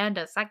demand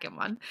a second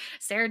one.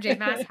 Sarah J.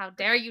 Maas, how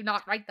dare you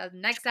not write the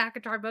next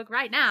Avatar book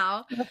right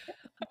now?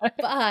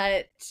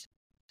 But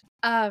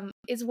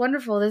it's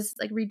wonderful to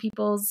like read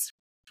people's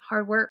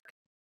hard work.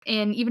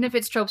 And even if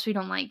it's tropes we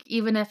don't like,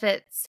 even if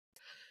it's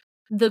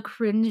the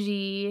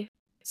cringy,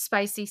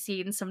 spicy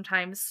scenes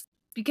sometimes,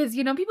 because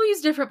people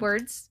use different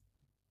words.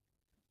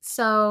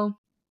 So,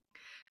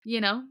 you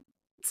know,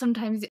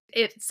 sometimes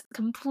it's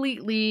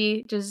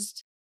completely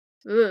just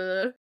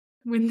ugh,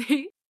 when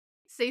they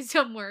say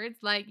some words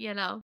like,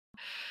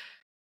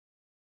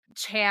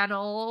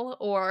 channel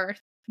or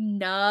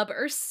nub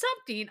or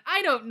something.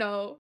 I don't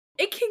know.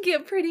 It can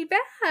get pretty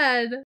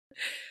bad.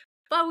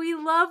 But we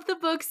love the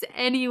books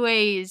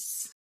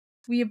anyways.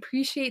 We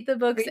appreciate the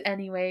books we,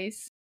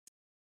 anyways.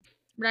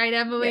 Right,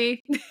 yeah,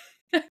 Emily?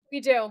 we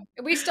do.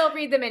 We still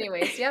read them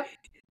anyways. Yep.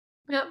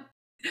 Yep.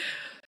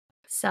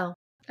 So,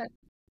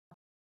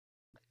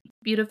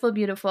 beautiful,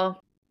 beautiful.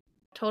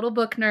 Total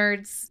book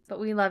nerds, but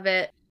we love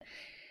it.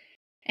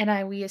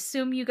 And we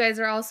assume you guys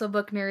are also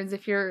book nerds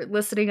if you're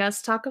listening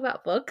us talk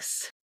about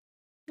books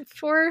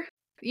for,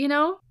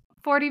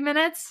 40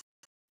 minutes.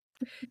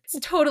 It's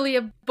totally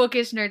a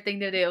bookish nerd thing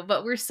to do,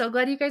 but we're so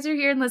glad you guys are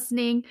here and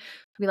listening.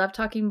 We love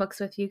talking books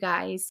with you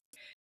guys.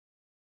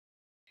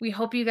 We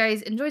hope you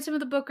guys enjoyed some of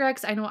the book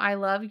recs. I know I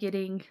love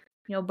getting,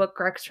 book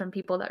recs from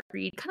people that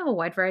read kind of a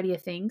wide variety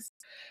of things.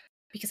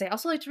 because I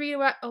also like to read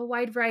a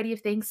wide variety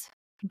of things.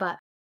 But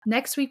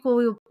next week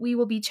we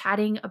will be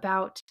chatting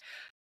about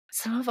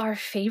some of our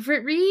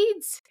favorite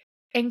reads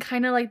and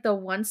kind of like the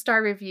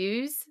one-star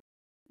reviews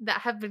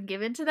that have been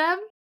given to them,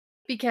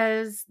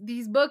 because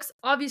these books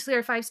obviously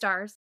are 5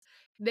 stars.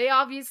 They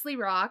obviously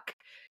rock,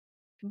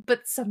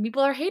 but some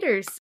people are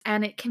haters,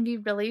 and it can be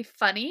really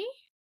funny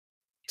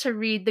to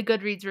read the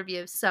Goodreads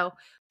reviews. So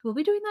we'll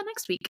be doing that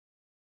next week.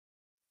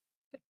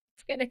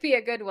 It's going to be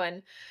a good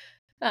one.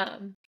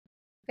 But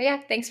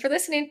yeah, thanks for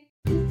listening.